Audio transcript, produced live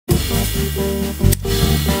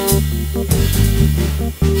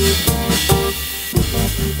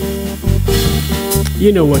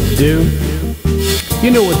You know what to do. You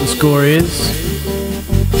know what the score is.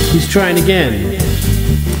 He's trying again.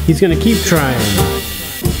 He's gonna keep trying.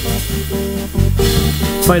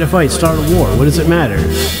 Fight a fight, start a war. What does it matter?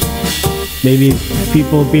 Maybe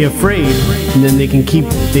people will be afraid, and then they can keep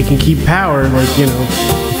power. Like, you know,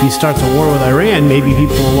 if he starts a war with Iran, maybe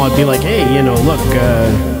people will want to be like, hey, you know, look,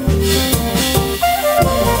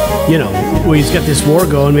 you know, well, he's got this war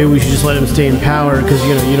going. Maybe we should just let him stay in power because,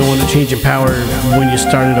 you know, you don't want to change your power when you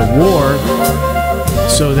started a war.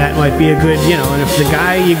 So that might be a good, you know, and if the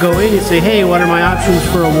guy, you go in and say, hey, what are my options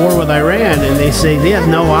for a war with Iran? And they say they have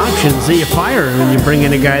no options. So you fire him and you bring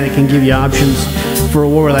in a guy that can give you options for a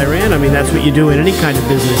war with Iran. I mean, that's what you do in any kind of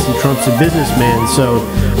business, and Trump's a businessman. So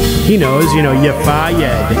he knows, you know, you're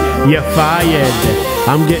fired. You're fired.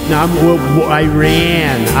 I'm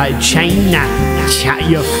Iran, China,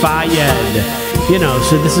 you're fired. You know,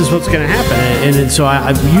 so this is what's going to happen, and so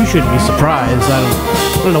you shouldn't be surprised. I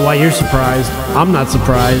don't know why you're surprised. I'm not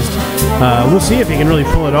surprised. We'll see if he can really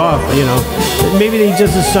pull it off. You know, maybe he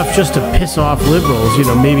does this stuff just to piss off liberals. You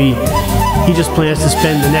know, maybe he just plans to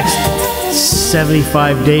spend the next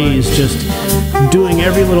 75 days just doing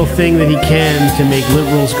every little thing that he can to make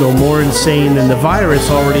liberals go more insane than the virus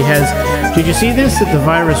already has. Did you see this? That the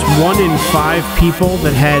virus, 1 in 5 people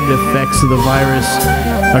that had effects of the virus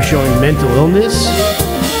are showing mental illness?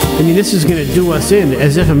 I mean, this is going to do us in,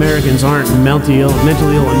 as if Americans aren't mentally ill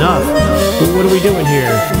enough. What are we doing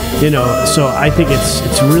here? You know, so I think it's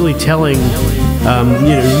really telling. You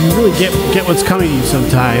know, you really get what's coming to you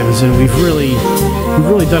sometimes, and we've really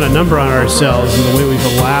done a number on ourselves in the way we've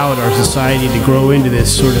allowed our society to grow into this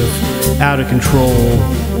sort of out of control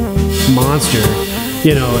monster.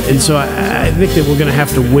 You know, and so I think that we're going to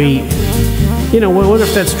have to wait. You know, what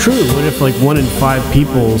if that's true? What if like 1 in 5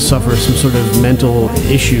 people suffer some sort of mental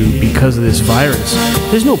issue because of this virus?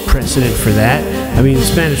 There's no precedent for that. I mean, the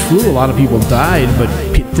Spanish flu, a lot of people died, but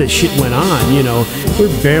the shit went on. You know, we're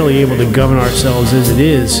barely able to govern ourselves as it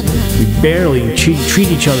is. We barely treat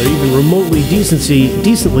each other even remotely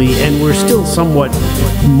decently, and we're still somewhat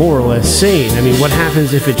more or less sane. I mean, what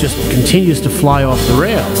happens if it just continues to fly off the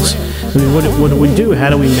rails? I mean, what do we do? How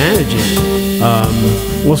do we manage it?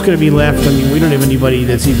 What's going to be left? I mean, we don't have anybody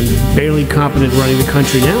that's even barely competent running the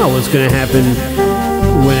country now. What's going to happen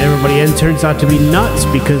when everybody turns out to be nuts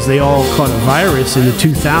because they all caught a virus in the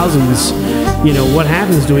 2000s? You know, what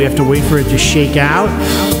happens? Do we have to wait for it to shake out?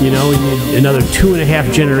 You know, another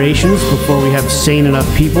 2.5 generations before we have sane enough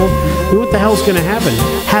people? I mean, what the hell's going to happen?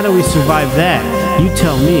 How do we survive that? You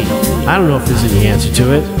tell me. I don't know if there's any answer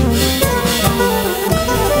to it.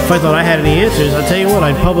 If I thought I had any answers, I'll tell you what,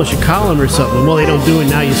 I'd publish a column or something. Well, they don't do it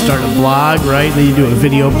now. You start a blog, right? Then you do a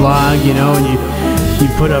video blog, you know, and you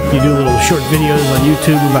do little short videos on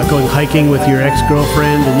YouTube about going hiking with your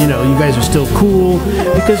ex-girlfriend, and you know, you guys are still cool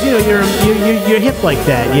because you know you're hip like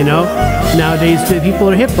that, you know. Nowadays, people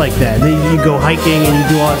are hip like that. You go hiking and you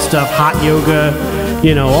do all that stuff, hot yoga,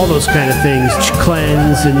 you know, all those kind of things,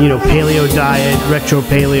 cleanse, and you know, paleo diet, retro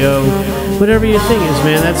paleo. Whatever your thing is,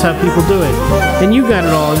 man, that's how people do it. And you got it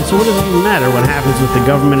all, and so what does it even matter what happens with the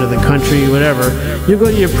government or the country, whatever? You go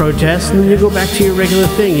to your protests, and then you go back to your regular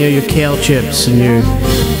thing, you know, your kale chips, and your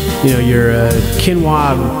quinoa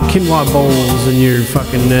bowls, and your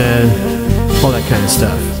fucking, all that kind of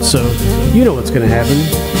stuff. So, you know what's gonna happen.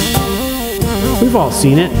 We've all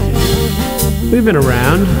seen it. We've been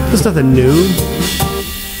around. There's nothing new.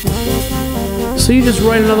 So you just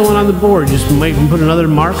write another one on the board, just put another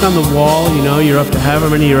mark on the wall, you know, you're up to however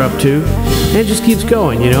many you're up to, and it just keeps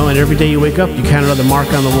going, you know, and every day you wake up, you count another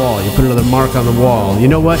mark on the wall, you put another mark on the wall. You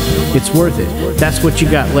know what? It's worth it. That's what you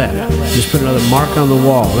got left. Just put another mark on the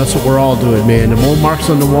wall. That's what we're all doing, man. The more marks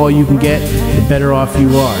on the wall you can get, the better off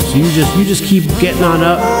you are. So you just keep getting on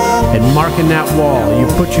up and marking that wall. You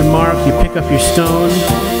put your mark, you pick up your stone.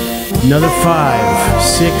 Another 5,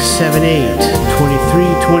 6, 7, 8, 23,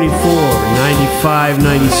 24, 95,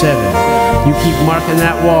 97. You keep marking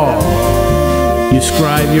that wall. You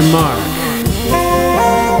scribe your mark.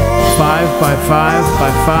 5 by 5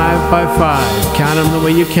 by 5 by 5. Count them the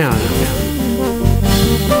way you count them.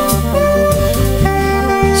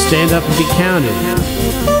 Stand up and be counted.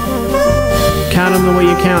 Count them the way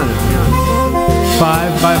you count them.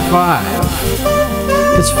 5 by 5.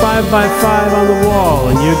 It's 5 by 5 on the wall,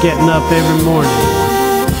 and you're getting up every morning.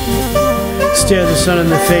 Stare the sun in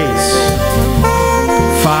the face.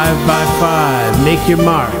 5 by 5. Make your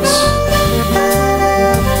marks.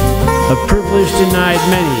 A privilege denied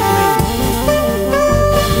many.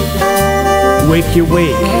 Wake your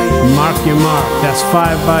wake. Mark your mark. That's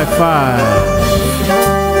 5 by 5.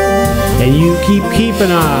 And you keep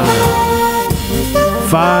keeping on.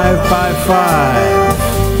 5 by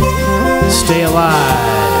 5. Stay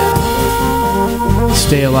alive.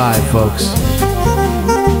 Stay alive, folks.